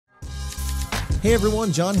Hey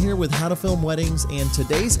everyone, John here with How to Film Weddings, and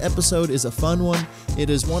today's episode is a fun one. It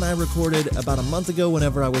is one I recorded about a month ago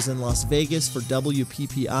whenever I was in Las Vegas for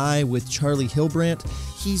WPPI with Charlie Hilbrant.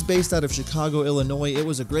 He's based out of Chicago, Illinois. It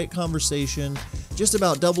was a great conversation just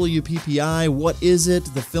about WPPI, what is it,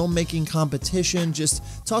 the filmmaking competition,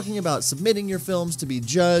 just talking about submitting your films to be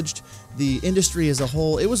judged, the industry as a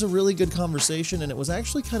whole. It was a really good conversation, and it was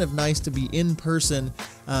actually kind of nice to be in person.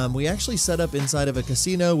 We actually set up inside of a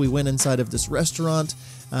casino. We went inside of this restaurant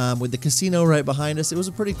with the casino right behind us. It was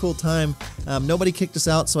a pretty cool time. Nobody kicked us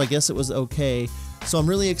out, so I guess it was okay. So I'm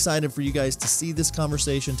really excited for you guys to see this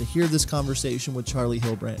conversation, to hear this conversation with Charlie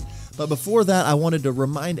Hilbrant. But before that, I wanted to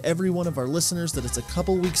remind every one of our listeners that it's a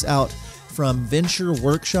couple weeks out from Venture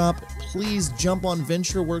Workshop. Please jump on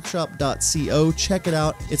ventureworkshop.co. Check it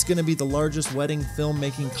out. It's going to be the largest wedding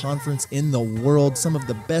filmmaking conference in the world. Some of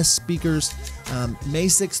the best speakers, May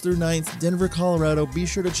 6th through 9th, Denver, Colorado. Be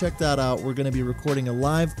sure to check that out. We're going to be recording a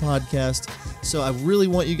live podcast. So I really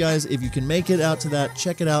want you guys, if you can make it out to that,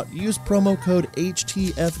 check it out. Use promo code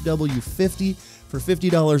HTFW50 for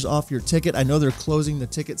 $50 off your ticket. I know they're closing the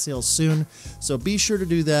ticket sales soon, so be sure to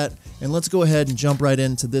do that. And let's go ahead and jump right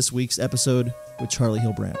into this week's episode with Charlie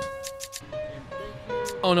Hilbrant.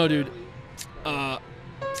 Oh no, dude. I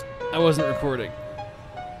wasn't recording.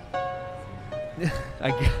 I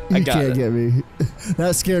got it. You can't get me.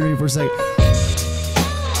 That scared me for a second.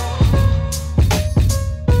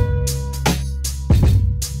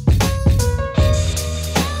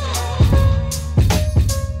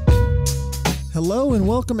 Hello and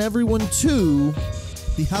welcome everyone to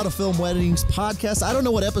the How to Film Weddings podcast. I don't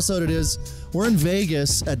know what episode it is. We're in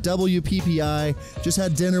Vegas at WPPI. Just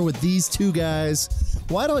had dinner with these two guys.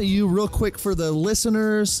 Why don't you, real quick for the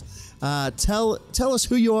listeners, tell us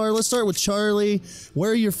who you are. Let's start with Charlie.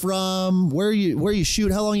 Where you're from, where you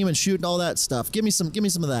shoot, how long you been shooting, all that stuff. Give me some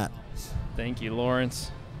of that. Thank you, Lawrence.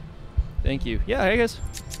 Thank you. Yeah, hey guys.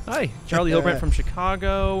 Hi, Charlie Hilbrant from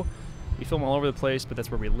Chicago. We film all over the place, but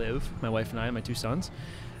that's where we live, my wife and I and my two sons.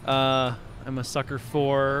 I'm a sucker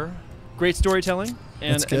for great storytelling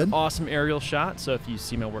and an awesome aerial shot. So if you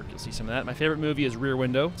see my work, you'll see some of that. My favorite movie is Rear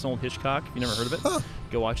Window. It's an old Hitchcock. If you've never heard of it,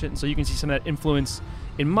 go watch it. And so you can see some of that influence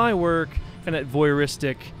in my work, kind of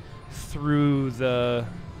voyeuristic through the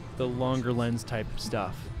longer lens type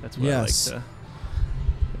stuff. That's what I like to.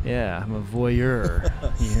 Yeah, I'm a voyeur.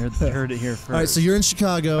 You heard it here first. All right, so you're in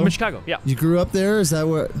Chicago. I'm in Chicago, yeah. You grew up there? Is that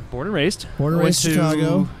what? Born and raised. Born and raised in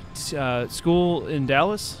Chicago. School in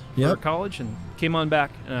Dallas for college, and came on back,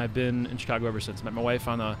 and I've been in Chicago ever since. Met my wife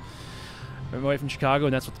in Chicago,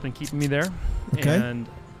 and that's what's been keeping me there. Okay. And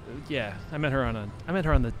yeah, I met her on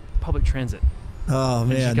the public transit. Oh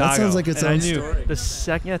man, Chicago. That sounds like its and own I knew story. The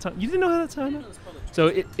second you didn't know how that time? So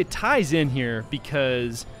it ties in here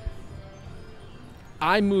because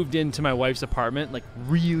I moved into my wife's apartment like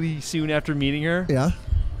really soon after meeting her. Yeah.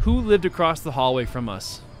 Who lived across the hallway from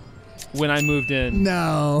us when I moved in?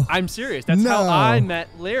 No. I'm serious. That's how I met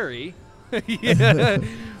Larry. I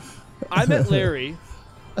met Larry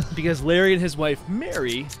because Larry and his wife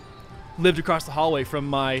Mary lived across the hallway from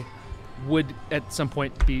would at some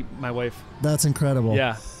point be my wife. That's incredible.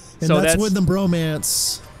 Yeah. And so that's when the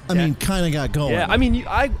bromance, kind of got going. Yeah. I mean,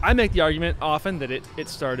 I make the argument often that it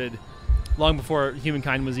started long before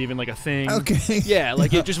humankind was even like a thing. Okay. Yeah,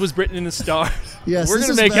 like it just was written in the stars. Yes, we're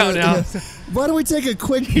gonna make out now. Yeah. Why don't we take a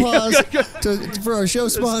quick pause for our show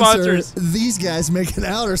sponsors? These guys making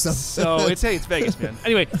out or something. So it's Vegas, man.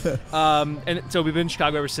 Anyway, and so we've been in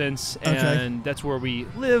Chicago ever since, and that's where we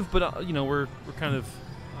live. But we're kind of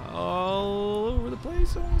all over the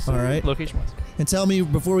place. All right, location-wise. And tell me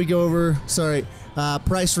before we go over,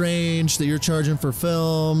 price range that you're charging for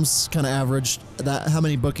films, kind of average. How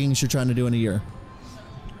many bookings you're trying to do in a year?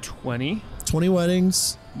 20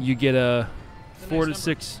 weddings. You get a 4 to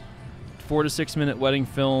 6 minute wedding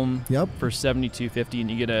film for $72.50,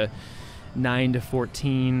 and you get a 9 to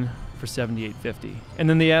 14 for $78.50, and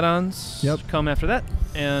then the add-ons come after that,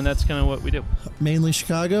 and that's kind of what we do. Mainly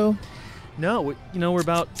Chicago? No, we're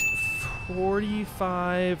about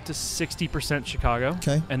 45 to 60% Chicago.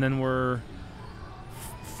 Okay. And then we're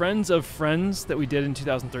friends of friends that we did in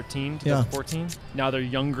 2013, 2014. Now they're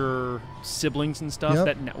younger siblings and stuff.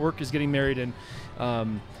 That network is getting married in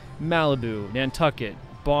Malibu, Nantucket,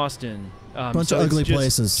 Boston. Bunch of ugly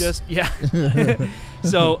places.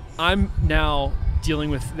 So I'm now dealing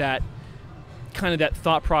with that kind of that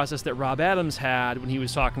thought process that Rob Adams had when he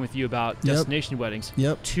was talking with you about destination weddings.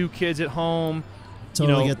 2 kids at home.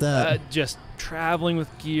 Totally get that. Just traveling with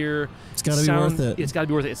gear. It's got to be worth it. It's got to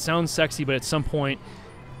be worth it. It sounds sexy, but at some point,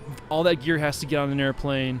 all that gear has to get on an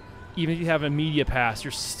airplane. even if you have a media pass,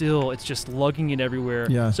 it's just lugging it everywhere.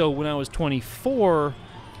 Yeah. So when I was 24,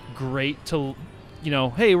 great to,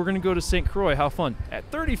 hey, we're going to go to St. Croix. How fun. At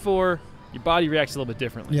 34, your body reacts a little bit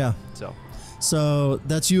differently. Yeah. So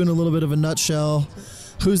that's you in a little bit of a nutshell.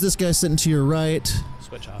 Who's this guy sitting to your right?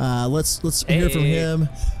 Switch off. Let's hear from him.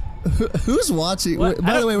 Who's watching? What?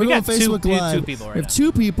 By the way, we're on Facebook Live. Two people right we have now.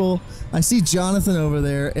 2 people. I see Jonathan over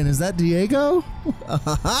there, and is that Diego?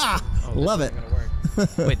 Love it.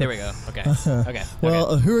 Wait, there we go. Okay.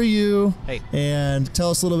 Well, who are you? Hey. And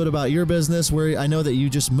tell us a little bit about your business. Where I know that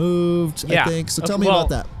you just moved, Yeah. I think. So tell me about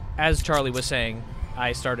that. As Charlie was saying,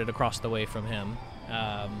 I started across the way from him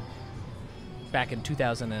back in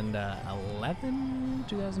 2011,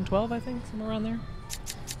 2012, I think, somewhere around there.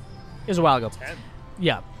 It was a while ago. 10.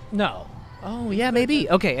 Yeah. No. Oh, yeah, maybe.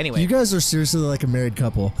 Okay, anyway. You guys are seriously like a married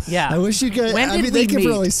couple. Yeah. I wish you guys. When did they we can meet?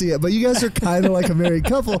 really see it, but you guys are kind of like a married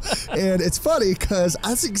couple, and it's funny because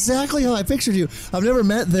that's exactly how I pictured you. I've never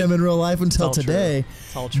met them in real life until all true. today.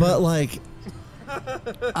 It's all true. But like,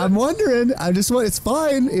 I'm wondering. I just want. It's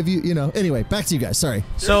fine if you know. Anyway, back to you guys. Sorry.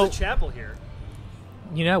 So, There's a chapel here.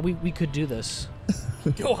 we could do this.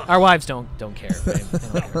 Go on. Our wives don't care. They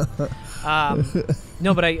don't care.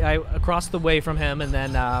 No, but I across the way from him, and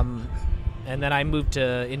then I moved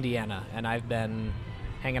to Indiana, and I've been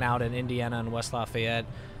hanging out in Indiana and West Lafayette.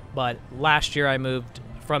 But last year I moved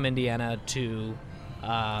from Indiana to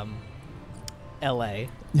L.A.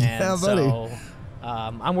 Yeah, and so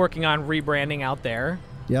I'm working on rebranding out there.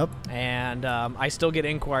 Yep. And I still get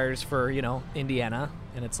inquiries for Indiana,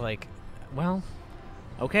 and it's like, well,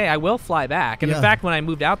 okay, I will fly back. And in fact, when I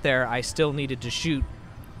moved out there, I still needed to shoot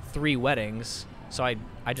 3 weddings, so I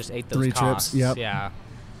just ate those 3 costs. trips. Yep.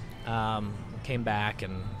 Yeah. Came back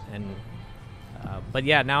but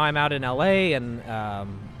yeah, now I'm out in LA and I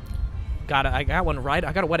got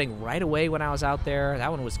a wedding right away when I was out there.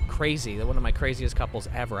 That one was crazy. One of my craziest couples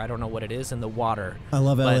ever. I don't know what it is in the water. I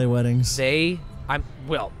love LA weddings. Let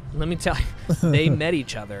me tell you, they met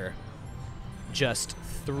each other just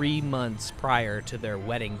 3 months prior to their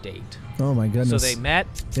wedding date. Oh my goodness. So they met,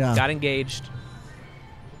 Yeah. got engaged,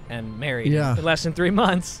 and married Yeah. in less than 3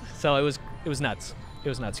 months. So it was nuts. It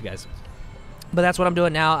was nuts, you guys. But that's what I'm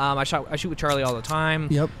doing now. I shoot with Charlie all the time.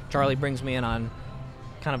 Yep. Charlie brings me in on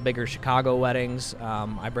kind of bigger Chicago weddings.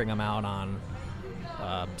 I bring him out on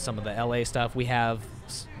some of the LA stuff. We have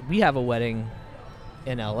a wedding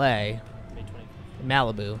in LA,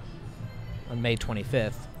 Malibu, on May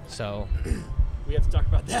 25th. So We have to talk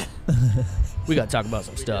about that. we got to talk about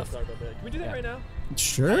some stuff. Can we do that right now?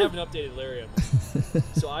 Sure. I haven't updated Larry on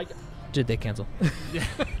so Did they cancel?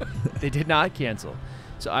 They did not cancel.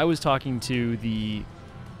 So I was talking to the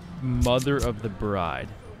mother of the bride.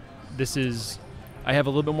 I have a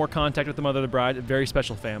little bit more contact with the mother of the bride, a very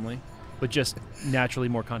special family, but just naturally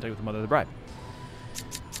more contact with the mother of the bride.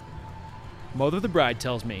 Mother of the bride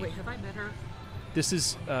tells me. Wait, have I met her? This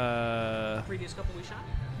is Previous couple we shot?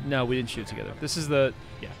 No, we didn't shoot together. This is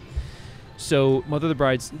So mother of the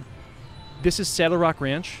bride's. This is Saddle Rock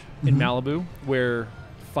Ranch in Malibu, where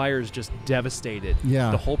fires just devastated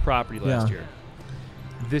the whole property last year.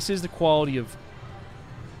 This is the quality of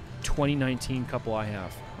 2019 couple I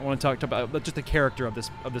have. I want to talk about just the character of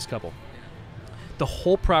this couple. The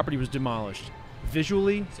whole property was demolished.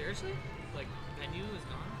 Visually, Seriously? Like, venue is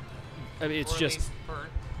gone? I mean, it's Or at just least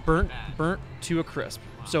burnt bad. to a crisp.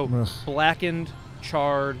 Wow. So Ugh. blackened,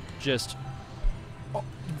 charred, just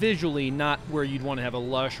visually not where you'd want to have a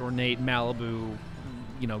lush, ornate Malibu,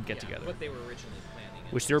 get together. What they were originally planning.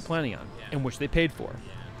 Which they were planning on, Yeah. and which they paid for.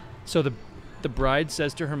 Yeah. So the bride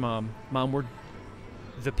says to her mom, we're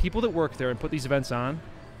the people that work there and put these events on,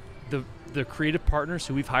 the creative partners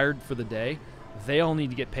who we've hired for the day, they all need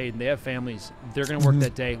to get paid, and they have families. They're going to work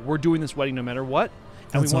that day. We're doing this wedding no matter what,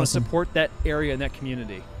 and That's we want awesome. to support that area and that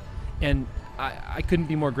community. And I couldn't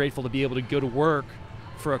be more grateful to be able to go to work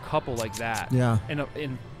for a couple like that. Yeah.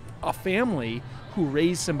 And a family who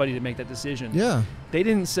raised somebody to make that decision. Yeah. They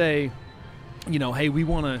didn't say, hey, we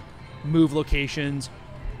want to move locations.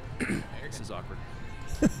 This is awkward.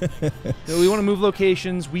 We want to move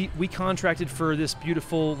locations. We contracted for this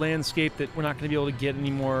beautiful landscape that we're not going to be able to get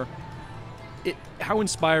anymore. How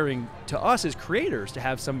inspiring to us as creators to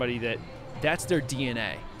have somebody that's their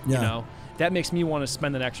DNA. Yeah. That makes me want to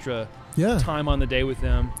spend that extra Yeah. time on the day with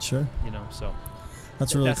them. Sure. So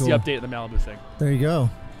That's really that's cool. the update of the Malibu thing. There you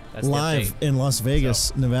go. That's the Live update. in Las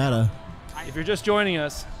Vegas, Nevada. If you're just joining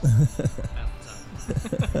us,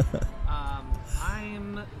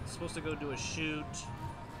 I'm supposed to go do a shoot,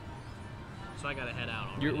 so I gotta head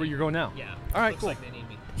out. you're going now. Yeah. All right, Looks cool. like they need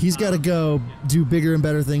me. He's got to go do bigger and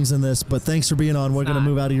better things than this, but thanks for being on. We're going to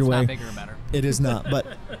move out of your It's way. not bigger and better. It is not. But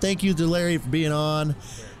thank you to Larry for being on.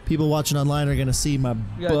 People watching online are going to see my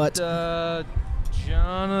butt.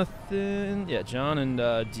 Jonathan. Yeah, John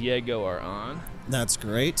and Diego are on. That's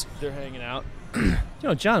great. They're hanging out.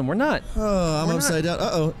 John, we're not. Oh, I'm upside down.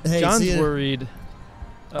 Uh-oh. Hey, John's worried.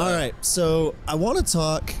 All right, so I want to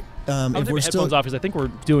talk. If we're still headphones off, because I think we're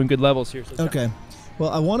doing good levels here. So okay. Well,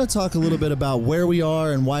 I want to talk a little bit about where we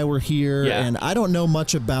are and why we're here. Yeah. And I don't know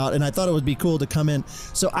much about, and I thought it would be cool to come in.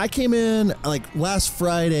 So I came in like last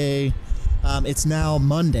Friday. It's now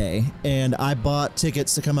Monday, and I bought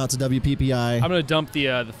tickets to come out to WPPI. I'm going to dump the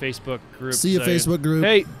Facebook group. See you, Facebook group.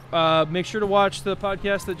 Hey, make sure to watch the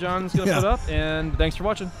podcast that John's going to put up, and thanks for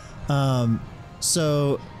watching.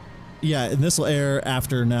 So, yeah, and this will air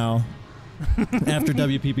after now, after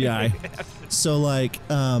WPPI. So, like,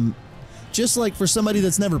 just like for somebody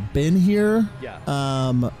that's never been here,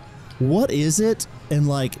 what is it? And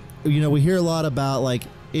like, you know, we hear a lot about like,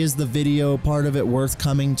 is the video part of it worth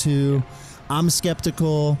coming to? I'm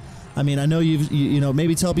skeptical. I mean, I know you know,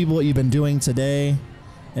 maybe tell people what you've been doing today,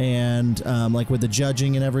 and like with the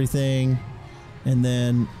judging and everything, and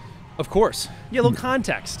then. Of course. Yeah, a little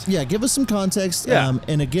context. Yeah, give us some context. Yeah.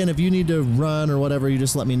 And again, if you need to run or whatever, you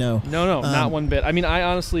just let me know. No, not one bit. I mean, I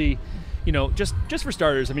honestly, you know, just for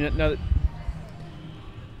starters, I mean, now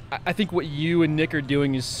I think what you and Nick are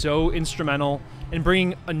doing is so instrumental in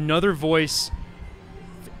bringing another voice,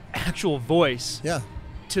 actual voice,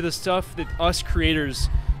 to the stuff that us creators,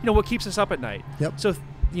 you know, what keeps us up at night. Yep. So,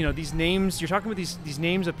 you know, these names, you're talking about these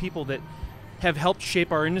names of people that have helped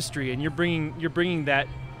shape our industry, and you're bringing that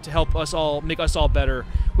to help us all, make us all better,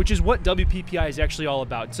 which is what WPPI is actually all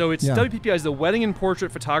about. So it's WPPI is the Wedding and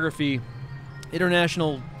Portrait Photography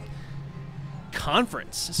International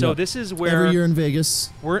Conference. So this is where every year in Vegas.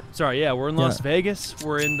 We're in Las Vegas.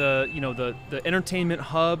 We're in the the entertainment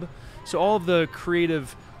hub. So all of the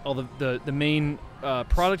creative, all the main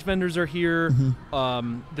product vendors are here.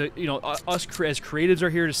 Mm-hmm. Us as creatives are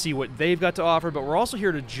here to see what they've got to offer, but we're also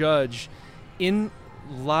here to judge in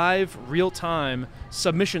live, real-time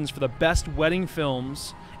submissions for the best wedding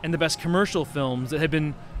films and the best commercial films that have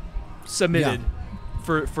been submitted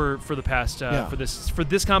for the past for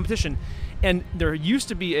this competition. And there used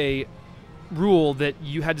to be a rule that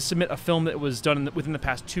you had to submit a film that was done within the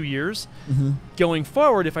past 2 years. Mm-hmm. Going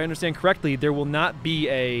forward, if I understand correctly, there will not be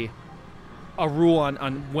a rule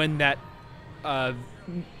on when that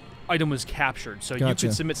item was captured. So you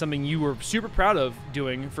could submit something you were super proud of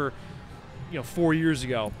doing for 4 years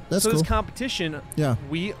ago. That's so cool. This competition,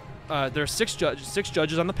 we there are six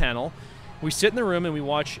judges on the panel. We sit in the room and we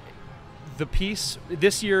watch the piece.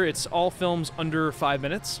 This year, it's all films under 5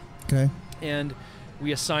 minutes. Okay. And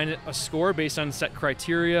we assign it a score based on set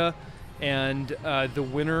criteria, and the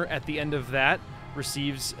winner at the end of that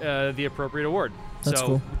receives the appropriate award. That's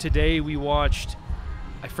cool. Today we watched,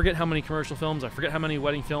 I forget how many commercial films, I forget how many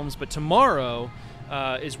wedding films, but tomorrow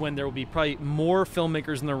is when there will be probably more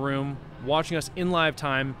filmmakers in the room watching us in live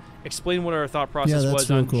time, explain what our thought process was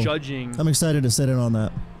on judging. I'm excited to sit in on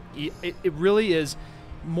that. It really is.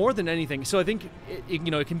 More than anything, so I think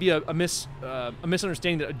it can be a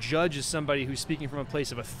misunderstanding that a judge is somebody who's speaking from a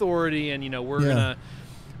place of authority, and we're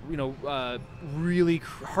gonna really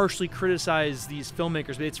harshly criticize these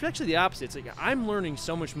filmmakers. But it's actually the opposite. It's like I'm learning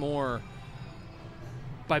so much more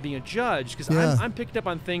by being a judge, because I'm picking up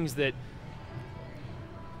on things that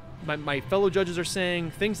my fellow judges are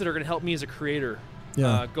saying, things that are going to help me as a creator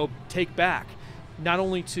go take back, not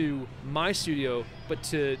only to my studio but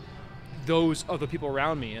to those other people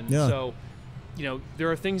around me. And so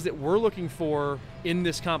there are things that we're looking for in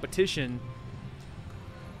this competition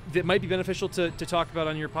that might be beneficial to talk about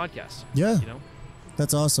on your podcast.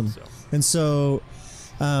 That's awesome. And so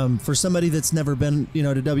for somebody that's never been to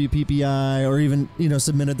WPPI, or even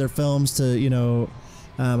submitted their films to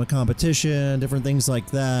a competition, different things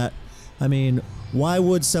like that, I mean, why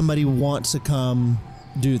would somebody want to come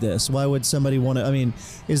do this? Why would somebody want to? I mean,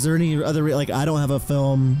 is there any other, like, I don't have a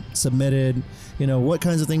film submitted, what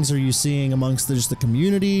kinds of things are you seeing amongst just the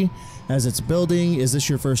community as it's building? Is this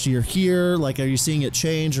your first year here? Like, are you seeing it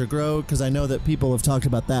change or grow? Because I know that people have talked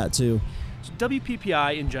about that too. So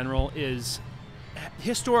WPPI in general is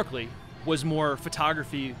historically was more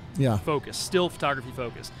photography focused, still photography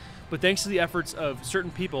focused, but thanks to the efforts of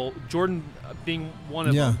certain people, Jordan being one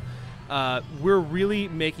of them, we're really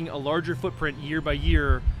making a larger footprint year by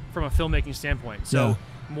year from a filmmaking standpoint. So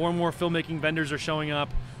more and more filmmaking vendors are showing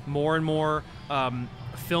up. More and more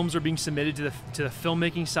films are being submitted to the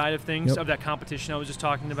filmmaking side of things, of that competition I was just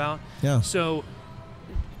talking about. So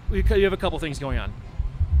you have a couple things going on.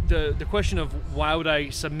 the question of why would I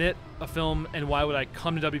submit a film and why would I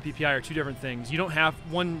come to WPPI are two different things. You don't have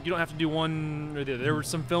to do one or the other. There were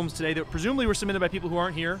some films today that presumably were submitted by people who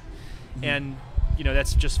aren't here, and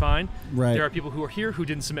that's just fine. Right. There are people who are here who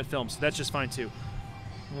didn't submit films, so that's just fine too.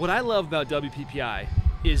 What I love about WPPI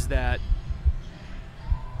is that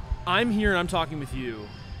I'm here and I'm talking with you,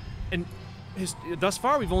 and thus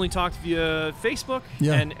far we've only talked via Facebook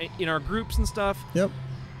and in our groups and stuff. Yep.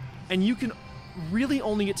 And you can really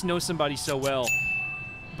only get to know somebody so well,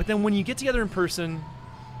 but then when you get together in person,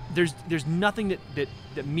 there's nothing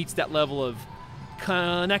that meets that level of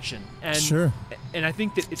connection. And sure. And I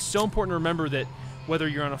think that it's so important to remember that whether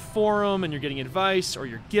you're on a forum and you're getting advice or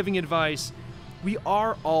you're giving advice, we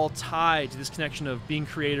are all tied to this connection of being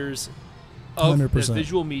creators of 100%. the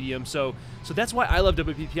visual medium. So that's why I love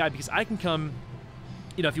WPPI, because I can come,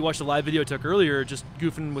 if you watched the live video I took earlier, just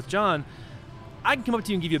goofing with John, I can come up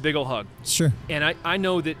to you and give you a big old hug. Sure. And I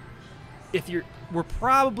know that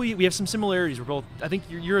we have some similarities. We're both, I think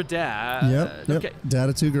you're a dad. Yep. Okay. Dad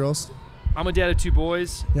of 2 girls. I'm a dad of 2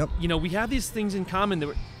 boys. Yep. We have these things in common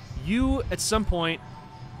that you at some point,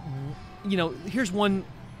 here's one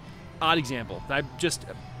odd example. I just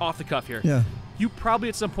off the cuff here. Yeah. You probably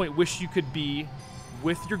at some point wish you could be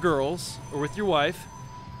with your girls or with your wife,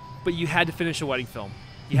 but you had to finish a wedding film.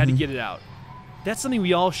 You had to get it out. That's something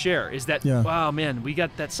we all share, is that, wow, man, we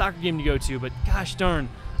got that soccer game to go to, but gosh darn,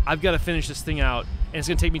 I've got to finish this thing out, and it's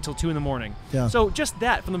going to take me till 2 in the morning. Yeah. So just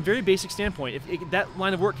that, from the very basic standpoint, that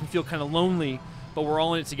line of work can feel kind of lonely, but we're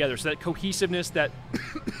all in it together. So that cohesiveness, that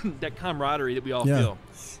that camaraderie that we all feel.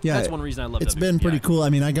 Yeah. That's one reason I love it. It's been pretty cool. I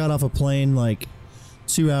mean, I got off a plane like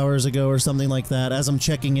 2 hours ago or something like that. As I'm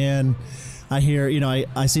checking in, I hear,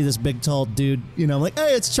 I see this big, tall dude, I'm like,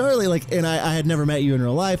 hey, it's Charlie. Like, and I had never met you in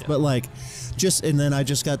real life, but like, and then I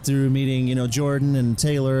just got through meeting, Jordan and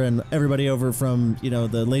Taylor and everybody over from,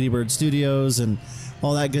 the Ladybird Studios and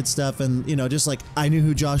all that good stuff. And, just like I knew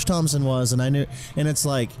who Josh Thompson was, and it's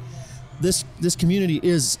like this community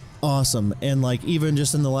is awesome. And like, even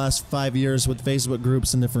just in the last 5 years with Facebook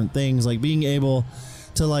groups and different things, like being able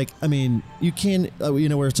to like, I mean, you can, we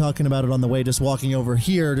were talking about it on the way, just walking over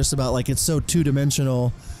here, just about like, it's so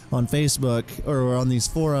 2-dimensional on Facebook or on these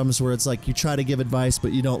forums where it's like, you try to give advice,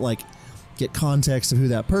 but you don't like get context of who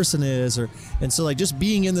that person is, and so like just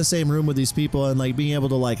being in the same room with these people and like being able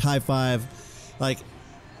to like high five, like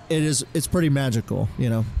it's pretty magical,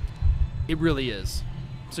 It really is.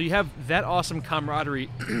 So you have that awesome camaraderie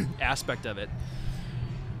aspect of it,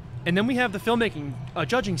 and then we have the filmmaking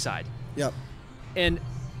judging side. Yep. And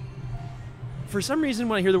for some reason,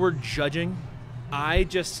 when I hear the word judging, I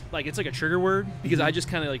just like, it's like a trigger word, because I just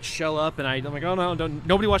kind of like shell up and I'm like, oh no,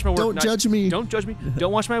 nobody watch my work. Don't judge me. Don't judge me.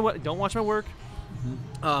 Don't watch my work.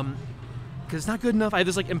 Because it's not good enough. I have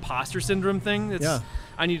this like imposter syndrome thing.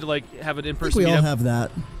 I need to like have an in-person. We all have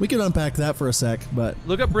that. We can unpack that for a sec, but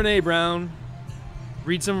look up Brene Brown,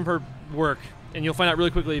 read some of her work, and you'll find out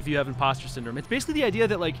really quickly if you have imposter syndrome. It's basically the idea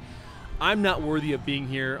that like, I'm not worthy of being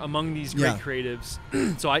here among these great creatives.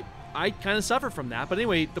 So I kind of suffer from that. But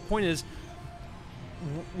anyway, the point is,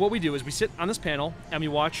 what we do is we sit on this panel and we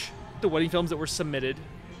watch the wedding films that were submitted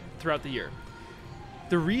throughout the year.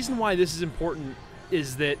 The reason why this is important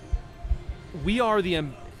is that we are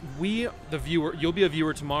the viewer. You'll be a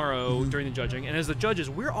viewer tomorrow during the judging, and as the judges,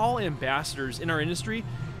 we're all ambassadors in our industry,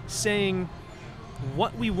 saying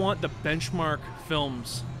what we want the benchmark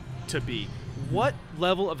films to be. What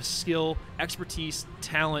level of skill, expertise,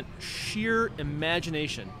 talent, sheer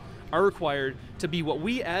imagination are required to be what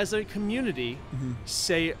we as a community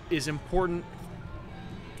say is important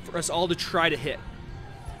for us all to try to hit.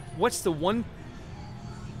 What's the one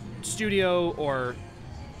studio or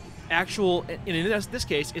actual, and in this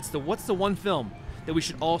case, what's the one film that we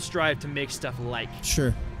should all strive to make stuff like?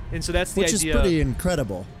 Sure. And so that's the idea. Which is pretty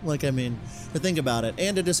incredible. Like, I mean, to think about it,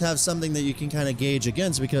 and to just have something that you can kind of gauge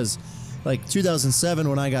against, because like 2007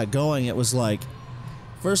 when I got going, it was like,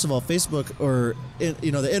 first of all, Facebook or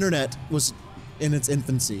the internet was in its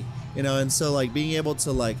infancy, and so like being able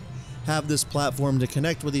to like have this platform to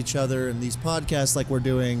connect with each other and these podcasts like we're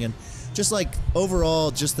doing, and just like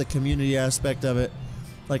overall just the community aspect of it.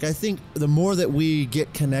 Like, I think the more that we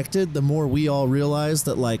get connected, the more we all realize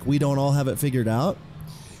that like we don't all have it figured out,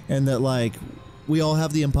 and that like we all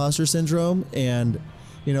have the imposter syndrome, and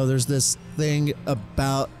there's this thing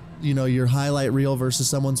about your highlight reel versus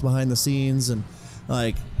someone's behind the scenes, and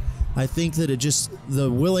like, I think that the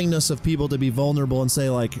willingness of people to be vulnerable and say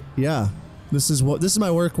like, yeah, this is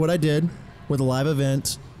my work, what I did with a live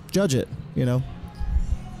event, judge it,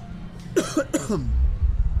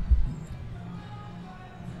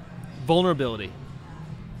 Vulnerability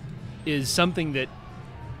is something that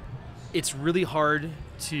it's really hard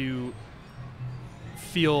to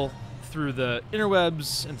feel through the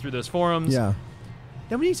interwebs and through those forums. Yeah.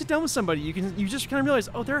 Then when you sit down with somebody, you just kind of realize,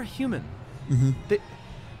 oh, they're a human.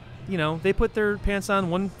 Mm-hmm. They put their pants on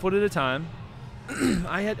 1 foot at a time.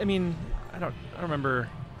 I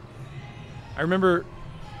remember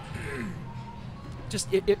just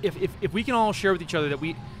if we can all share with each other that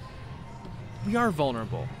we are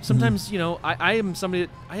vulnerable. Sometimes, I am somebody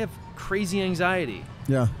that I have crazy anxiety.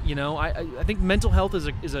 Yeah. I think mental health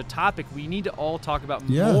is a topic we need to all talk about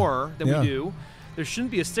more than we do. There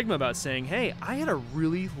shouldn't be a stigma about saying, hey, I had a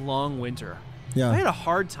really long winter. Yeah. I had a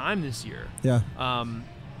hard time this year. Yeah.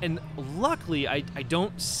 And luckily, I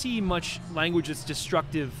don't see much language that's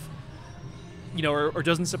destructive, or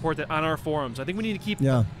doesn't support that on our forums. I think we need to keep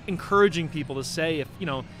encouraging people to say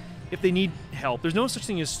if they need help. There's no such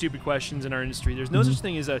thing as stupid questions in our industry. There's no such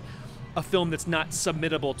thing as a film that's not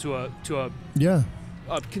submittable to a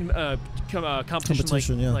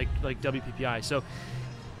competition like WPPI. So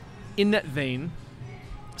in that vein,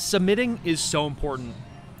 submitting is so important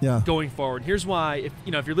going forward. Here's why: if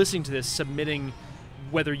you're listening to this, submitting,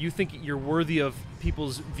 whether you think you're worthy of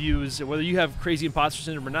people's views, or whether you have crazy imposter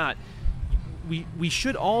syndrome or not, we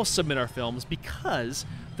should all submit our films, because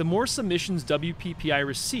the more submissions WPPI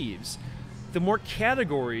receives, the more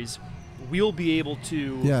categories we'll be able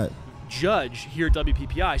to judge here at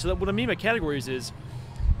WPPI. So what I mean by categories is,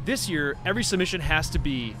 this year, every submission has to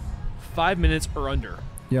be 5 minutes or under.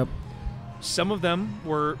 Yep. Some of them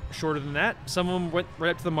were shorter than that. Some of them went right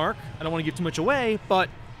up to the mark. I don't want to give too much away, but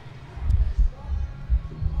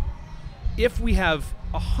if we have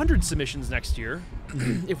 100 submissions next year,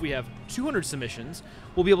 if we have 200 submissions,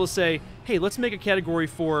 we'll be able to say, hey, let's make a category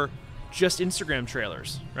for just Instagram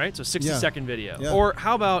trailers, right? So 60-second video. Yeah. Or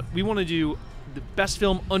how about we want to do the best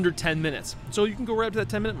film under 10 minutes. So you can go right up to that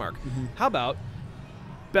 10-minute mark. How about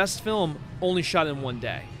best film only shot in 1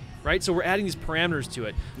 day, right? So we're adding these parameters to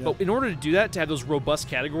it. But in order to do that, to have those robust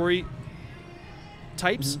category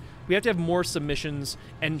types, we have to have more submissions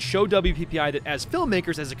and show WPPI that as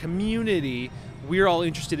filmmakers, as a community, we're all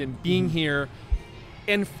interested in being here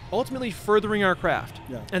and ultimately furthering our craft.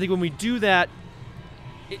 I think when we do that,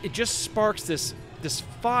 it just sparks this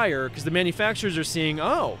fire, because the manufacturers are seeing,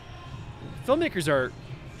 oh, filmmakers are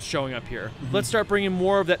showing up here. Let's start bringing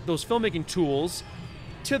more of those filmmaking tools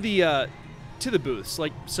to the booths.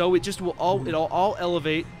 So it just will it'll all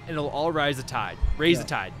elevate, and it'll all rise the tide. Raise the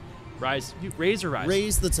tide. Raise or rise?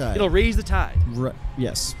 Raise the tide. It'll raise the tide.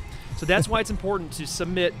 Yes. So that's why it's important to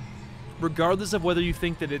submit, regardless of whether you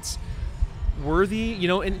think that it's worthy.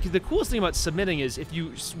 And the coolest thing about submitting is, if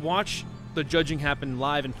you watch the judging happen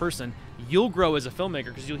live in person, you'll grow as a filmmaker,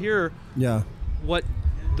 because you'll hear what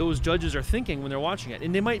those judges are thinking when they're watching it,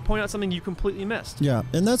 and they might point out something you completely missed. Yeah,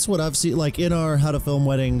 and that's what I've seen, in our How to Film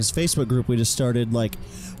Weddings Facebook group we just started.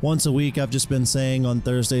 Once a week, I've just been saying on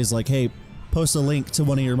Thursdays, hey, post a link to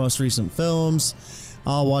one of your most recent films.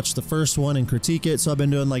 I'll watch the first one and critique it. So I've been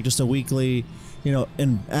doing just a weekly,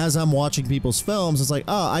 and as I'm watching people's films, it's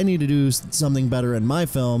I need to do something better in my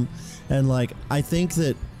film. And I think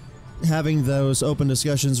that having those open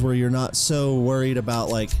discussions where you're not so worried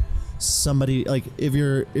about somebody, if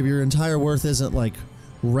your entire worth isn't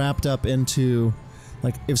wrapped up into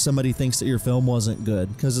if somebody thinks that your film wasn't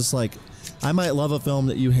good, because it's I might love a film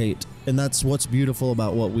that you hate, and that's what's beautiful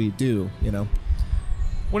about what we do.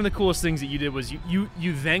 One of the coolest things that you did was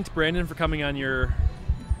you thanked Brandon for coming on your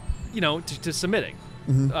to submitting.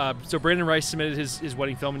 So Brandon Rice submitted his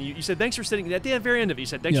wedding film, and you said thanks for sitting at the very end of it. You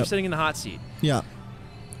said thanks for sitting in the hot seat.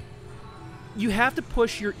 You have to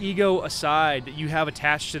push your ego aside that you have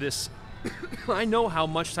attached to this. I know how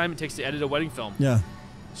much time it takes to edit a wedding film.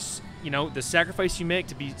 The sacrifice you make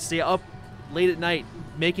to stay up late at night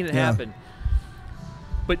making it happen.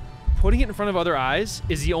 But putting it in front of other eyes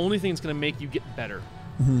is the only thing that's going to make you get better.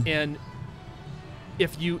 And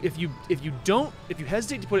if you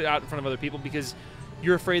hesitate to put it out in front of other people because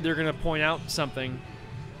you're afraid they're going to point out something,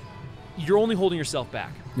 you're only holding yourself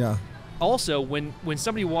back. Also, when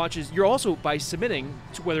somebody watches, you're also, by submitting,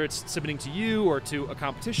 whether it's submitting to you or to a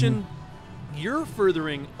competition, you're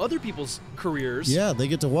furthering other people's careers. They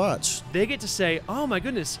get to watch. They get to say, oh my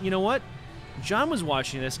goodness, you know what? John was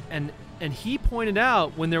watching this, and he pointed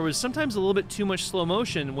out when there was sometimes a little bit too much slow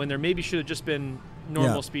motion, when there maybe should have just been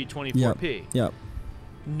normal speed 24p.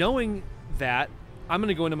 Knowing that, I'm going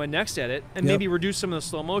to go into my next edit and maybe reduce some of the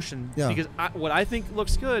slow motion because what I think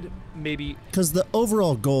looks good, maybe. Because the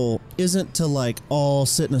overall goal isn't to all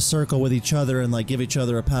sit in a circle with each other and give each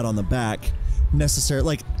other a pat on the back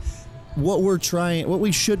necessarily. What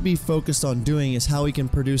we should be focused on doing is how we can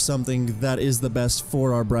produce something that is the best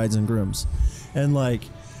for our brides and grooms. And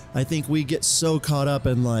I think we get so caught up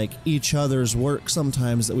in like each other's work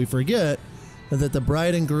sometimes that we forget that the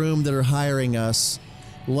bride and groom that are hiring us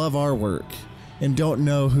love our work and don't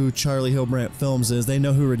know who Charlie Hilbrant Films is. They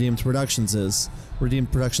know who Redeemed Productions is.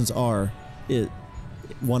 Redeemed Productions are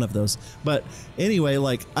one of those. But anyway,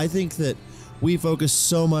 like I think that we focus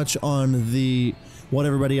so much on what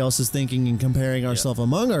everybody else is thinking and comparing ourselves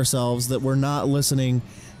among ourselves that we're not listening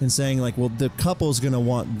and saying like, well, the couple's going to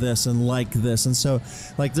want this and like this. And so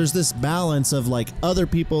like there's this balance of like other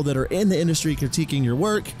people that are in the industry critiquing your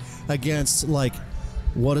work against like,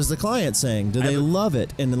 what is the client saying? Do they love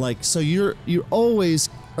it? And like, so you always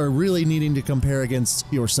are really needing to compare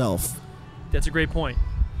against yourself. That's a great point.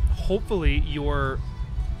 Hopefully your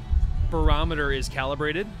barometer is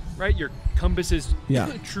calibrated, right? Your compass is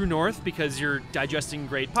true north because you're digesting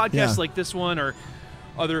great podcasts like this one or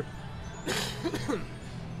other.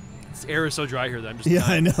 This air is so dry here that I'm just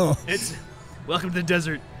dying. I know. It's welcome to the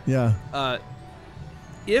desert. Yeah.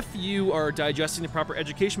 If you are digesting the proper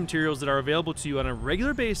education materials that are available to you on a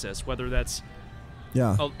regular basis, whether that's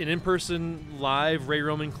an in-person live Ray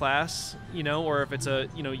Roman class, or if it's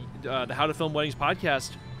the How to Film Weddings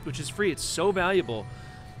podcast, which is free, it's so valuable.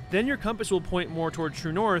 Then your compass will point more toward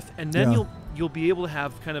true north, and then you'll be able to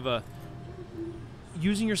have kind of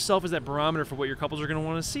using yourself as that barometer for what your couples are going to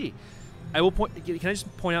want to see. Can I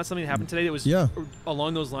just point out something that happened today that was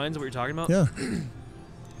along those lines of what you're talking about? Yeah.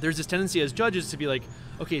 There's this tendency as judges to be like,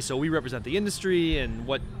 okay, so we represent the industry, and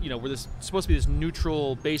we're supposed to be this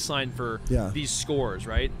neutral baseline for these scores,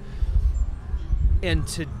 right? And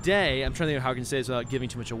today, I'm trying to think of how I can say this without giving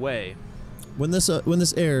too much away. When this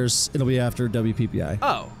airs, it'll be after WPPI.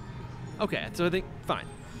 Oh, okay. So I think fine.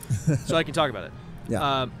 So I can talk about it.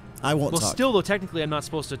 Yeah. I won't talk. Well, still, though, technically, I'm not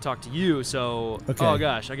supposed to talk to you, so... Okay. Oh,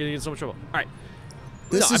 gosh, I'm getting in so much trouble. All right.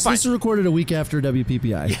 This is recorded a week after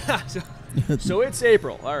WPPI. Yeah, so it's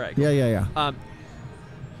April. All right. Cool. Yeah.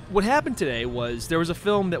 What happened today was there was a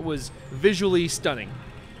film that was visually stunning.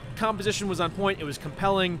 Composition was on point. It was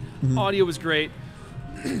compelling. Mm-hmm. Audio was great.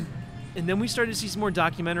 And then we started to see some more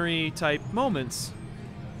documentary-type moments.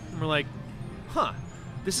 And we're like,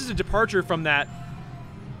 this is a departure from that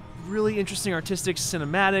really interesting artistic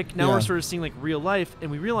cinematic. Now we're sort of seeing like real life,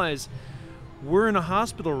 and we realize we're in a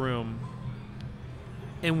hospital room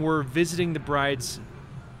and we're visiting the bride's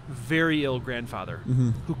very ill grandfather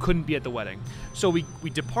who couldn't be at the wedding. So we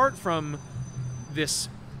depart from this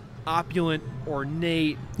opulent,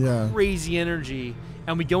 ornate, crazy energy,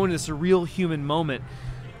 and we go into this real human moment.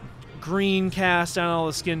 Green cast on all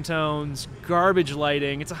the skin tones, garbage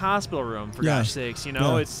lighting. It's a hospital room, for gosh sakes.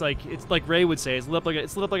 It's like Ray would say, it's lit up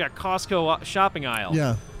like a Costco shopping aisle.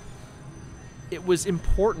 Yeah. It was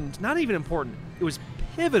important, not even important. It was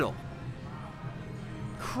pivotal,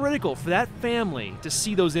 critical for that family to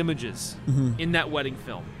see those images in that wedding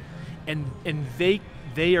film, and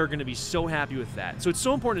they are going to be so happy with that. So it's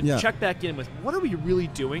so important to check back in with what are we really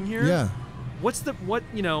doing here? Yeah.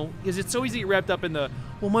 Is it so easy to get wrapped up in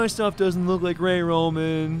well, my stuff doesn't look like Ray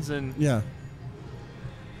Roman's, and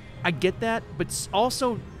I get that, but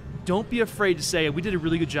also don't be afraid to say we did a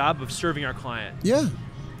really good job of serving our client. Yeah.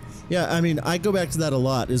 I mean, I go back to that a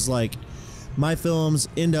lot. Is like my films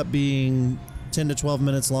end up being 10 to 12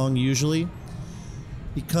 minutes long usually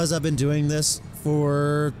because I've been doing this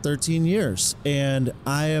for 13 years, and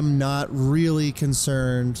I am not really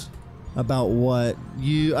concerned about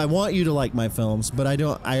I want you to like my films, but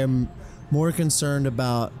I am more concerned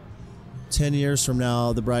about 10 years from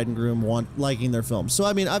now the bride and groom liking their films. So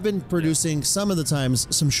I mean, I've been producing some of the times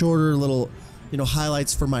some shorter little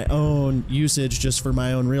highlights for my own usage, just for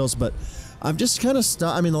my own reels, but I've just kind of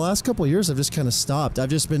stopped. I mean, the last couple of years I've just kind of stopped. I've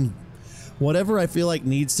just been whatever I feel like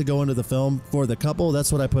needs to go into the film for the couple,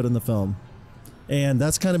 that's what I put in the film. And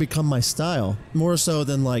that's kind of become my style, more so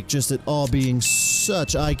than like just it all being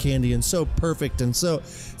such eye candy and so perfect. And so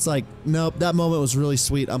it's like, nope, that moment was really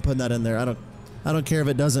sweet. I'm putting that in there. I don't care if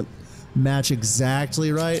it doesn't match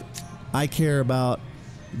exactly right. I care about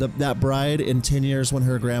that bride in 10 years when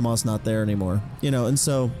her grandma's not there anymore. And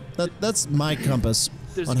so that's my compass.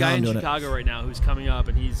 There's a guy in Chicago right now who's coming up,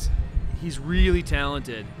 and he's really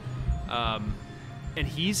talented. And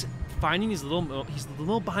he's finding these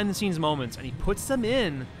little behind the scenes moments, and he puts them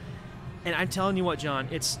in. And I'm telling you what, John,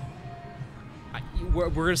 we're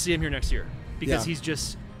going to see him here next year because he's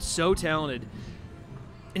just so talented,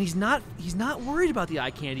 and he's not worried about the eye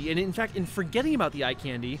candy. And in fact, in forgetting about the eye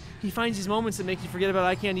candy, he finds these moments that make you forget about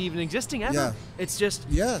eye candy even existing ever. Yeah. It's just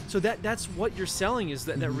so that's what you're selling is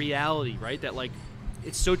that reality, right? That like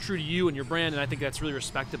it's so true to you and your brand, and I think that's really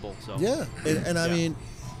respectable. So and I mean.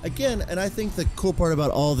 Again, and I think the cool part about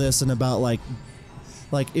all this and about like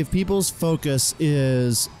if people's focus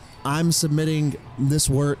is I'm submitting this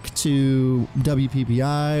work to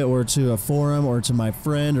WPPI or to a forum or to my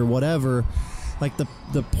friend or whatever, like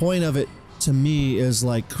the point of it to me is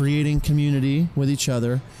like creating community with each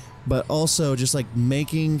other, but also just like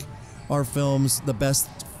making our films the best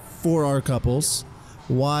for our couples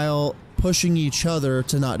while pushing each other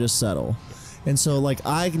to not just settle. And so like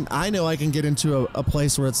I know I can get into a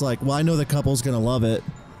place where it's like, well, I know the couple's gonna love it.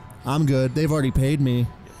 I'm good. They've already paid me.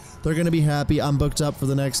 They're gonna be happy. I'm booked up for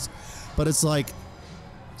the next. But it's like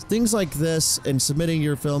things like this and submitting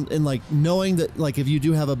your film and like knowing that like if you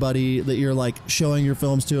do have a buddy that you're like showing your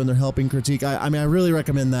films to and they're helping critique. I mean I really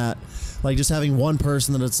recommend that. Like just having one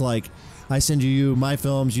person that it's like, I send you my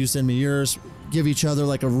films, you send me yours, give each other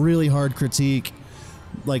like a really hard critique.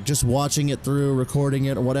 Like just watching it through, recording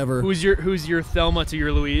it, or whatever. Who's your Thelma to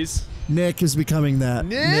your Louise? Nick is becoming that.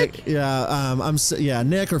 Nick? Yeah,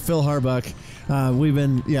 Nick or Phil Harbuck. We've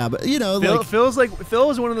been, but you know, Phil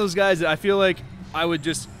is one of those guys that I feel like I would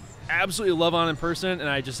just absolutely love on in person, and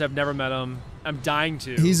I just have never met him. I'm dying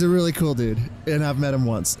to. He's a really cool dude, and I've met him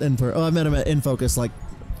once I met him at In Focus like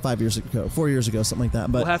 4 years ago, something like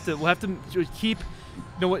that. But we'll have to keep.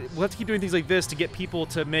 We'll have to keep doing things like this to get people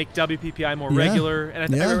to make WPPI more regular.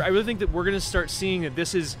 And I really think that we're going to start seeing that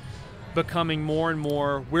this is becoming more and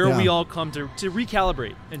more where we all come to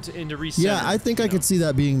recalibrate and to reset. Yeah, I think I could see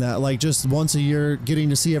that being that, like just once a year,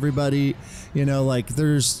 getting to see everybody. You know, like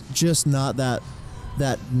there's just not that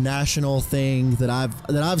national thing that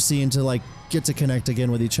I've seen to like get to connect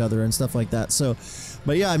again with each other and stuff like that. So,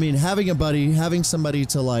 but yeah, I mean, having a buddy, having somebody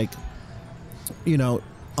to like, you know,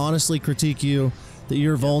 honestly critique you, that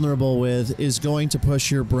you're vulnerable with, is going to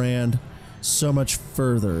push your brand so much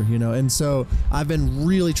further, you know. And so I've been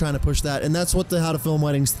really trying to push that, and that's what the How to Film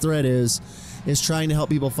Weddings thread is trying to help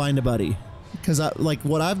people find a buddy. Because like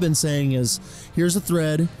what I've been saying is, here's a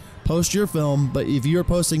thread, post your film, but if you're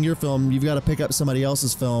posting your film, you've got to pick up somebody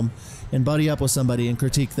else's film and buddy up with somebody and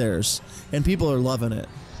critique theirs, and people are loving it.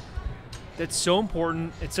 That's so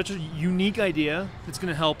important. It's such a unique idea that's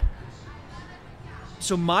going to help.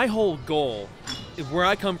 So my whole goal, where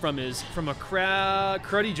I come from, is from a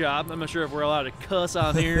cruddy job. I'm not sure if we're allowed to cuss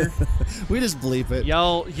on here. We just bleep it.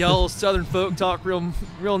 Y'all Southern folk talk real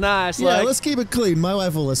nice. Yeah, let's keep it clean. My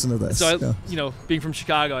wife will listen to this. So you know, being from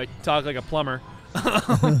Chicago, I talk like a plumber. So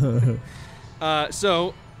I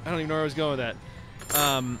don't even know where I was going with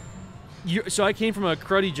that. So I came from a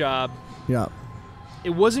cruddy job. Yeah. It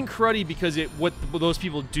wasn't cruddy because what those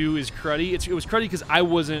people do is cruddy. It was cruddy because I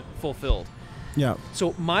wasn't fulfilled. Yeah.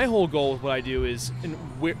 So my whole goal with what I do is, and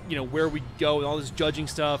where we go and all this judging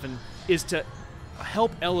stuff, and is to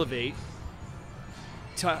help elevate,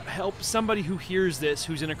 to help somebody who hears this,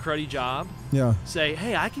 who's in a cruddy job, say,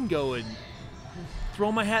 hey, I can go and throw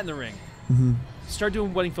my hat in the ring, start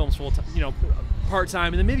doing wedding films full time, part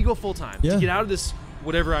time, and then maybe go full time to get out of this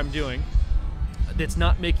whatever I'm doing that's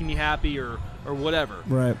not making me happy or whatever.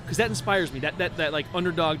 Right. Because that inspires me. That like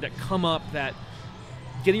underdog, that come up, that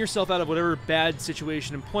getting yourself out of whatever bad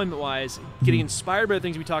situation employment-wise, getting inspired by the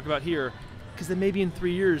things we talk about here, because then maybe in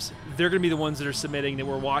 3 years they're going to be the ones that are submitting that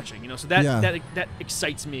we're watching. So that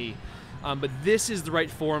excites me. But this is the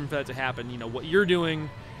right forum for that to happen. What you're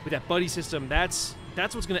doing with that buddy system, that's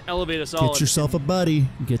what's going to elevate us all. Get yourself a buddy.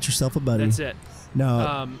 Get yourself a buddy. That's it.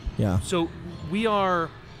 No. So we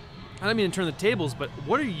are. I don't mean to turn the tables, but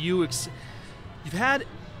what are you? You've had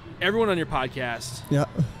everyone on your podcast. Yeah.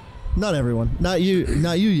 Not everyone. Not you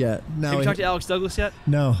yet. Have you talked to Alex Douglas yet?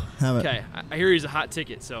 No, haven't. Okay. I hear he's a hot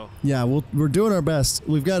ticket, so. Yeah, we're doing our best.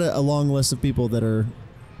 We've got a long list of people that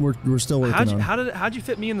we're still working on. How'd you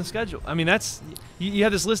fit me in the schedule? I mean, that's you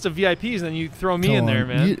have this list of VIPs, and then you throw me in there,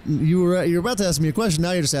 man. You're about to ask me a question.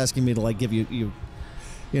 Now you're just asking me to like give you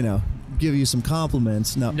some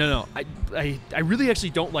compliments. No. I really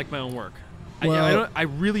actually don't like my own work. Well, I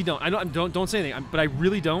really don't. Don't say anything. But I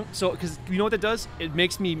really don't. So, because you know what that does? It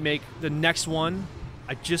makes me make the next one.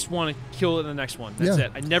 I just want to kill it in the next one. That's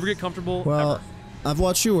it. I never get comfortable. Well, ever. I've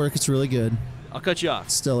watched your work. It's really good. I'll cut you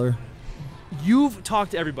off. Stiller. You've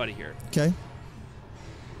talked to everybody here. Okay.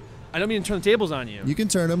 I don't mean to turn the tables on you. You can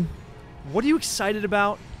turn them. What are you excited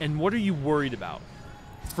about, and what are you worried about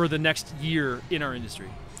for the next year in our industry?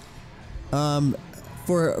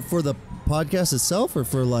 For the podcast itself, or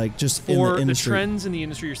for like just for in the industry? The trends in the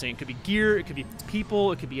industry you're saying. It could be gear, it could be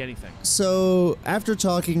people, it could be anything. So after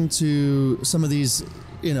talking to some of these,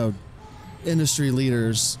 industry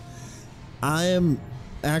leaders, I am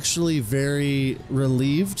actually very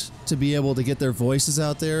relieved to be able to get their voices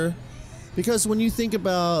out there. Because when you think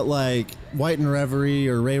about like White and Reverie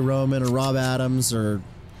or Ray Roman or Rob Adams or,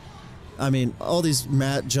 all these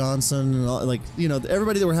Matt Johnson, and all,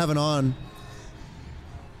 everybody that we're having on,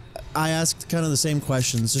 I asked kind of the same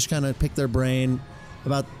questions, just kind of pick their brain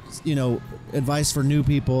about, you know, advice for new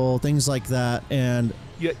people, things like that. And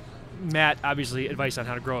Matt, obviously, advice on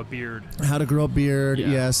how to grow a beard. How to grow a beard,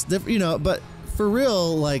 yes. You know, but for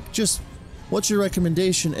real, like, just what's your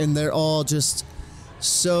recommendation? And they're all just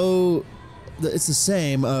so, it's the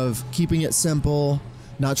same of keeping it simple,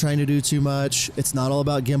 not trying to do too much. It's not all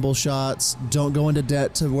about gimbal shots. Don't go into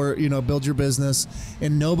debt to work, you know, build your business.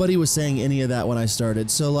 And nobody was saying any of that when I started.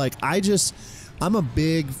 So, like, I'm a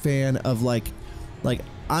big fan of, like,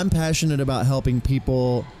 I'm passionate about helping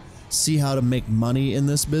people see how to make money in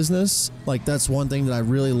this business. Like, that's one thing that I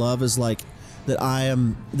really love, is like that I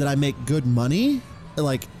make good money,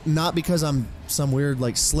 like, not because I'm some weird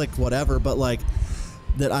like slick whatever, but like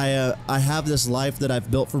that I have this life that I've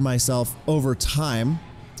built for myself over time.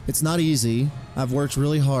 It's not easy. I've worked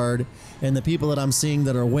really hard, and the people that I'm seeing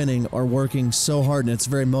that are winning are working so hard, and it's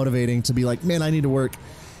very motivating to be like, man, I need to work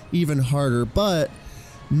even harder, but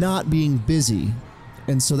not being busy.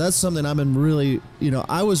 And so that's something I've been really, you know,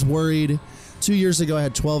 I was worried 2 years ago. I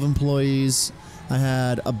had 12 employees. I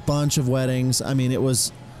had a bunch of weddings. I mean, it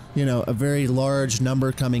was, you know, a very large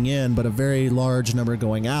number coming in, but a very large number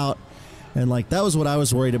going out. And like, that was what I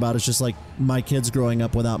was worried about, is just like my kids growing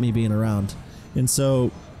up without me being around. And so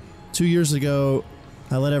 2 years ago,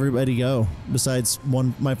 I let everybody go besides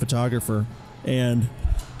my photographer, and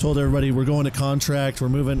told everybody we're going to contract, we're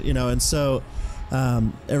moving, you know. And so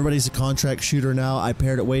everybody's a contract shooter now. I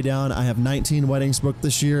pared it way down. I have 19 weddings booked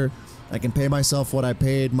this year. I can pay myself what I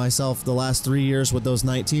paid myself the last 3 years with those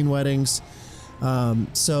 19 weddings.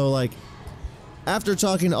 So like, after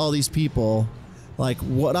talking to all these people, like,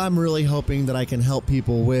 what I'm really hoping that I can help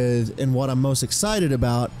people with, and what I'm most excited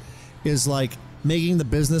about, is like making the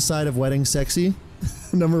business side of wedding sexy.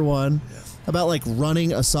 Number one, about like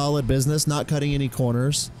running a solid business, not cutting any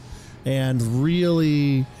corners, and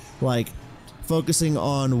really like focusing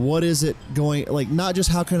on what is it going, like, not just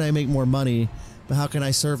how can I make more money, but how can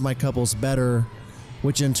I serve my couples better,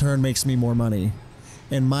 which in turn makes me more money.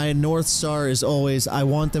 And my North Star is always, I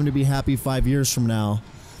want them to be happy 5 years from now.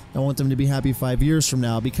 I want them to be happy 5 years from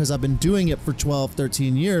now, because I've been doing it for 12,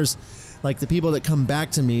 13 years. Like, the people that come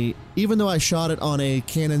back to me, even though I shot it on a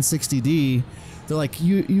Canon 60D, they're like,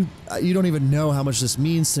 you don't even know how much this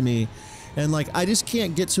means to me. And like, I just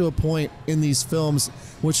can't get to a point in these films,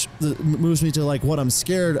 which moves me to like what I'm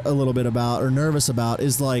scared a little bit about, or nervous about,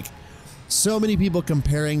 is like so many people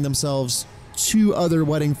comparing themselves to other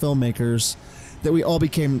wedding filmmakers that we all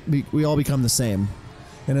become the same.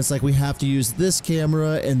 And it's like, we have to use this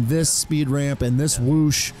camera and this speed ramp and this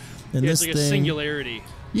whoosh and this it's like thing. a singularity.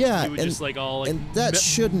 Yeah, and just like all, like, and that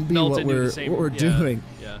shouldn't be what we're doing.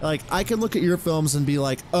 Yeah. Like, I can look at your films and be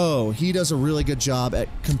like, oh, he does a really good job at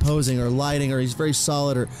composing or lighting, or he's very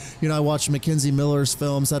solid. Or, you know, I watch Mackenzie Miller's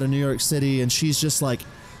films out of New York City, and she's just like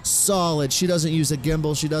solid. She doesn't use a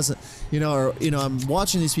gimbal. She doesn't, you know, or, you know, I'm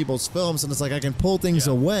watching these people's films, and it's like I can pull things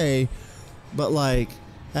away, but like,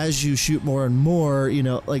 as you shoot more and more, you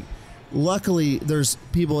know, like, luckily there's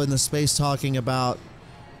people in the space talking about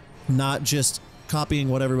not just copying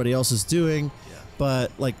what everybody else is doing,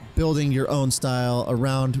 but like building your own style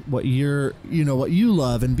around what you're, you know, what you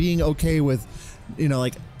love, and being okay with, you know,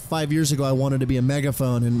 like 5 years ago I wanted to be a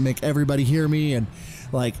megaphone and make everybody hear me, and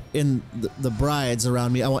like in the brides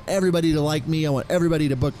around me, I want everybody to like me, I want everybody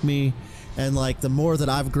to book me. And like, the more that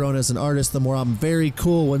I've grown as an artist, the more I'm very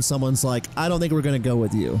cool when someone's like, I don't think we're gonna go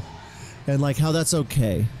with you, and like how that's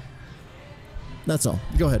okay. That's all.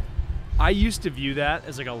 Go ahead. I used to view that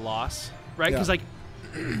as like a loss, right? Because like,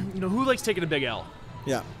 you know, who likes taking a big L?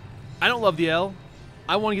 Yeah. I don't love the L.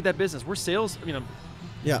 I want to get that business. We're sales. I mean,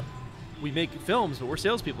 yeah. We make films, but we're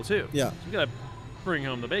salespeople too. Yeah. So we gotta bring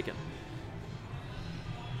home the bacon.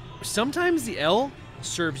 Sometimes the L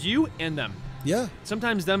serves you and them. Yeah.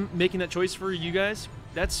 Sometimes them making that choice for you guys,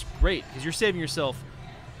 that's great, because you're saving yourself.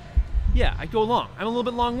 Yeah, I go long. I'm a little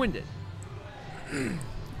bit long-winded.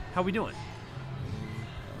 How we doing?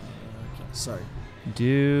 Sorry.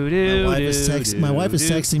 My wife is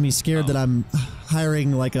texting me, scared that I'm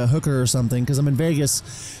hiring like a hooker or something, because I'm in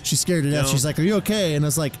Vegas. She's scared to death. She's like, "Are you okay?" And I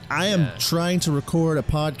was like, "I am trying to record a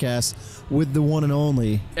podcast with the one and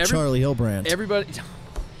only Charlie Hilbrant."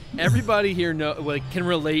 Everybody here can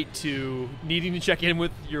relate to needing to check in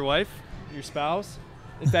with your wife, your spouse.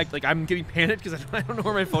 In fact, like, I'm getting panicked because I don't know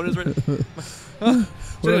where my phone is right now.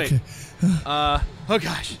 So anyway, oh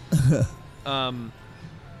gosh.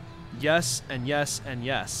 Yes and yes and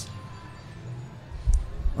yes.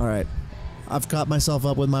 All right. I've caught myself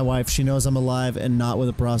up with my wife. She knows I'm alive and not with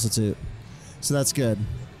a prostitute. So that's good.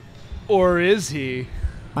 Or is he?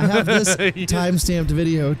 I have this timestamped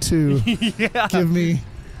video too. Yeah. Give me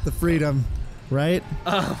the freedom, right?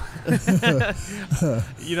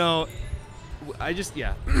 You know, I just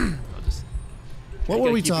I'll just. What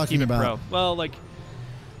were we talking about? Pro. Well, like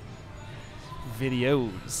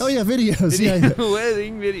videos. Oh yeah, videos. Yeah.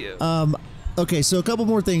 Wedding videos. Okay, so a couple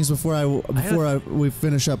more things before we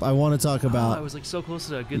finish up. I want to talk about. I was like so close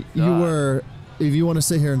to a good. You were. If you want to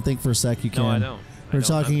sit here and think for a sec, you can. No, I know. We're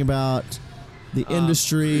talking about the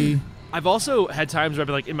industry. I've also had times where I've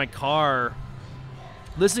been like in my car,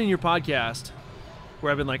 listening to your podcast,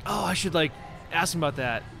 where I've been like, oh, I should like ask him about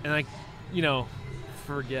that, and I,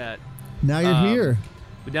 forget. Now you're here.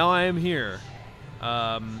 But now I am here,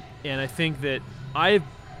 and I think that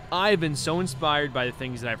I've been so inspired by the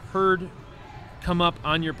things that I've heard come up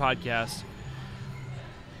on your podcast,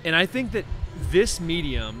 and I think that this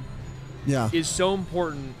medium is so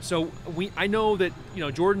important. So I know that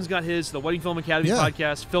Jordan's got his, the Wedding Film Academy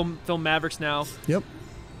podcast, Film Mavericks now. Yep.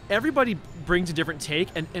 Everybody brings a different take,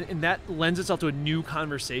 and that lends itself to a new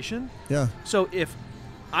conversation. Yeah. So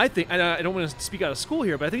I think, and I don't want to speak out of school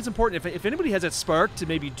here, but I think it's important if anybody has that spark to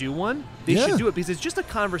maybe do one, they should do it, because it's just a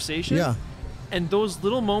conversation. Yeah. And those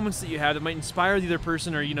little moments that you have that might inspire the other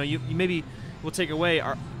person, or you maybe will take away,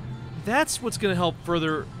 that's what's going to help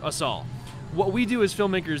further us all. What we do as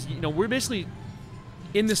filmmakers, we're basically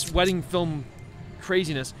in this wedding film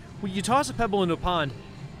craziness. When you toss a pebble into a pond,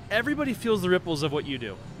 everybody feels the ripples of what you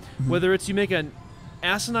do. Mm-hmm. Whether it's you make an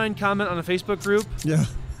asinine comment on a Facebook group,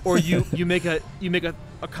 or you make a comment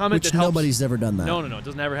which that helps. Nobody's ever done that. No, it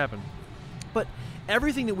doesn't ever happen. But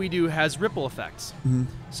everything that we do has ripple effects. Mm-hmm.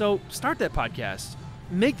 So start that podcast,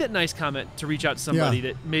 make that nice comment to reach out to somebody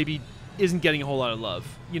that maybe isn't getting a whole lot of love.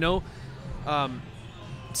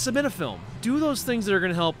 Submit a film. Do those things that are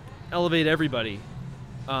going to help elevate everybody.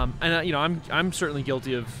 I'm certainly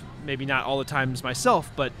guilty of maybe not all the times myself,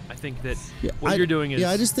 but I think that what you're doing is... Yeah,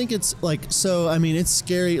 I just think it's it's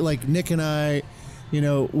scary. Like Nick and I,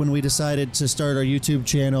 when we decided to start our YouTube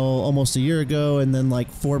channel almost a year ago, and then like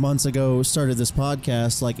 4 months ago started this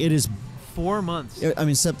podcast, like it is... 4 months. I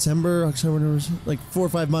mean, September, October, like 4 or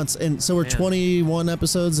 5 months. And so we're 21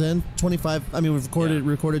 episodes in, 25. I mean, we've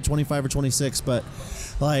recorded 25 or 26, but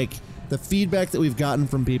like the feedback that we've gotten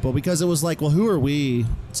from people, because it was like, well, who are we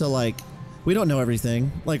to like, we don't know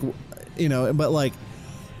everything. Like, but like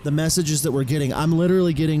the messages that we're getting, I'm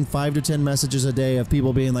literally getting 5 to 10 messages a day of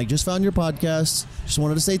people being like, just found your podcast. Just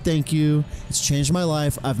wanted to say thank you. It's changed my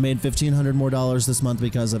life. I've made $1,500 more this month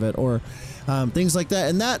because of it. Or things like that.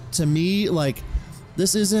 And that to me, like,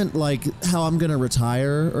 this isn't like how I'm going to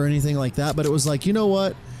retire or anything like that. But it was like, you know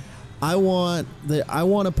what? I want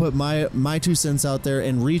to put my 2 cents out there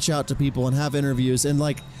and reach out to people and have interviews. And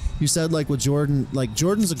like you said, like with Jordan, like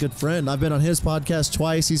Jordan's a good friend. I've been on his podcast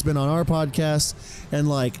twice. He's been on our podcast. And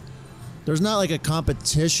like, there's not like a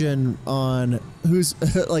competition on who's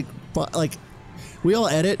like we all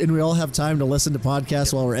edit and we all have time to listen to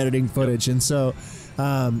podcasts while we're editing footage. And so,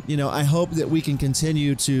 I hope that we can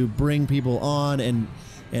continue to bring people on and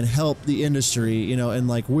help the industry, and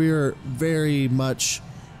like we're very much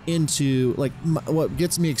into like what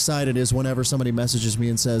gets me excited is whenever somebody messages me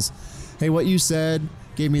and says, hey, what you said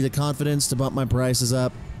gave me the confidence to bump my prices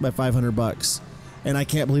up by $500, and I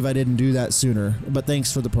can't believe I didn't do that sooner, but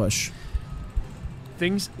thanks for the push.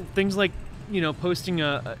 Things like posting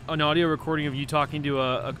an audio recording of you talking to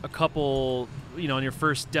a couple, on your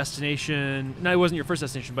first destination. No, it wasn't your first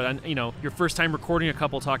destination, but on, your first time recording a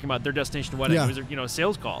couple talking about their destination wedding. It was a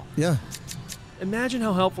sales call. Yeah. Imagine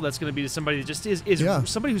how helpful that's going to be to somebody that just is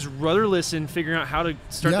somebody who's rudderless in figuring out how to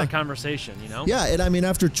start that conversation, Yeah, and I mean,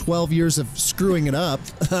 after 12 years of screwing it up,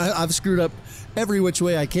 I've screwed up every which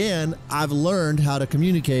way I can. I've learned how to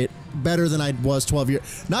communicate better than I was 12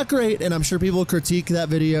 years. Not great, and I'm sure people critique that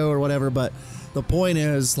video or whatever, but the point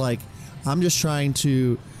is, like, I'm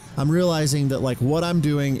realizing that, like, what I'm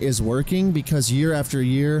doing is working because year after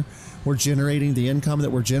year, we're generating the income that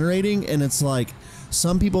we're generating, and it's like,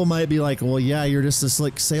 some people might be like, well, yeah, you're just this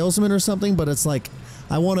like salesman or something, but it's like,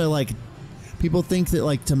 I want to like, people think that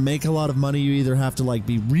like to make a lot of money, you either have to like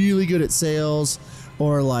be really good at sales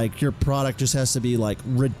or like your product just has to be like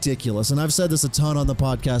ridiculous. And I've said this a ton on the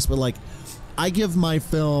podcast, but like I give my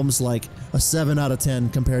films like a 7 out of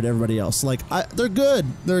 10 compared to everybody else. Like they're good.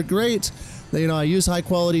 They're great. I use high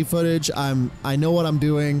quality footage. I know what I'm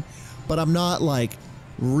doing, but I'm not like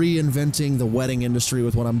reinventing the wedding industry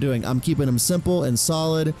with what I'm doing. I'm keeping them simple and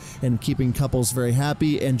solid and keeping couples very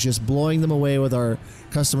happy and just blowing them away with our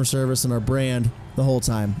customer service and our brand the whole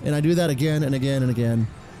time. And I do that again and again and again,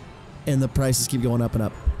 and the prices keep going up and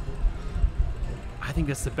up. I think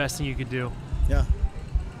that's the best thing you could do. Yeah.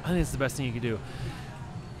 I think it's the best thing you could do.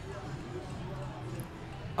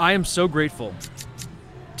 I am so grateful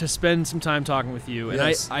to spend some time talking with you, and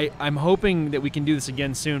Yes. I'm hoping that we can do this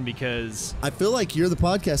again soon because I feel like you're the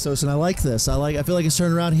podcast host, and I like this. I feel like it's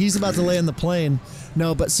turning around. He's about to land the plane.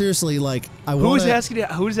 No, but seriously, like who's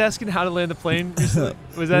asking how to land the plane recently?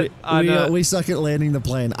 Was that we suck at landing the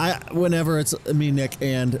plane. Whenever it's me, Nick,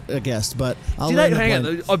 and a guest, but I'll land the hang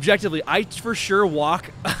plane. on. Objectively, I for sure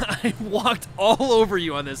I walked all over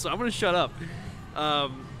you on this, so I'm gonna shut up.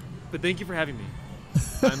 But thank you for having me.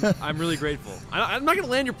 I'm really grateful. I'm not gonna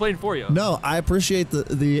land your plane for you. No, I appreciate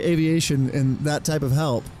the aviation and that type of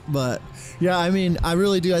help, but yeah, I mean, I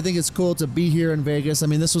really do. I think it's cool to be here in Vegas. I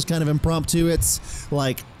mean, this was kind of impromptu. It's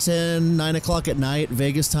like 9 o'clock at night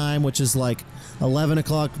Vegas time, which is like 11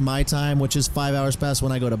 o'clock my time, which is 5 hours past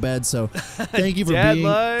when I go to bed. So thank you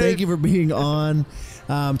for being on.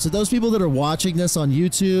 To those people that are watching this on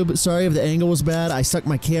YouTube, sorry if the angle was bad. I stuck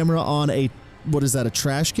my camera on a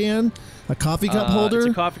trash can, a coffee cup holder. It's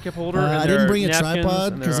a coffee cup holder. I didn't bring a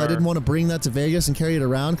tripod because I didn't want to bring that to Vegas and carry it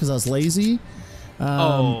around because I was lazy.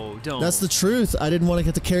 Don't. That's the truth. I didn't want to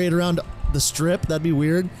get to carry it around the strip. That'd be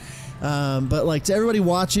weird. But like to everybody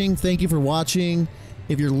watching, thank you for watching.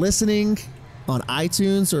 If you're listening on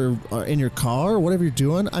iTunes or in your car or whatever you're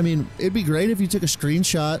doing, I mean, it'd be great if you took a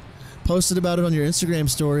screenshot, posted about it on your Instagram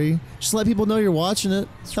story. Just let people know you're watching it.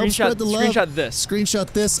 Help spread the love.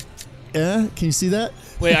 Screenshot this. Yeah, can you see that?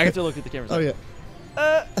 Wait, I have to look at the camera. Oh yeah.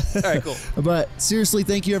 All right, cool. But seriously,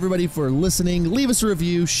 thank you everybody for listening. Leave us a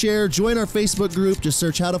review, share, join our Facebook group. Just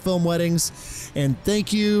search How to Film Weddings. And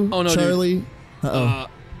thank you, Charlie. I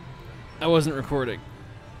wasn't recording.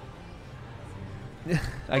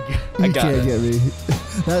 I got you can't get me.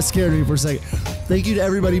 That scared me for a second. Thank you to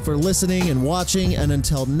everybody for listening and watching. And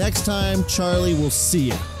until next time, Charlie, we'll see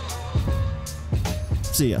ya.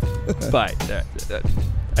 See ya. Bye.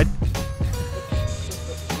 I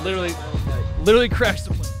literally crashed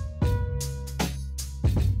the plane.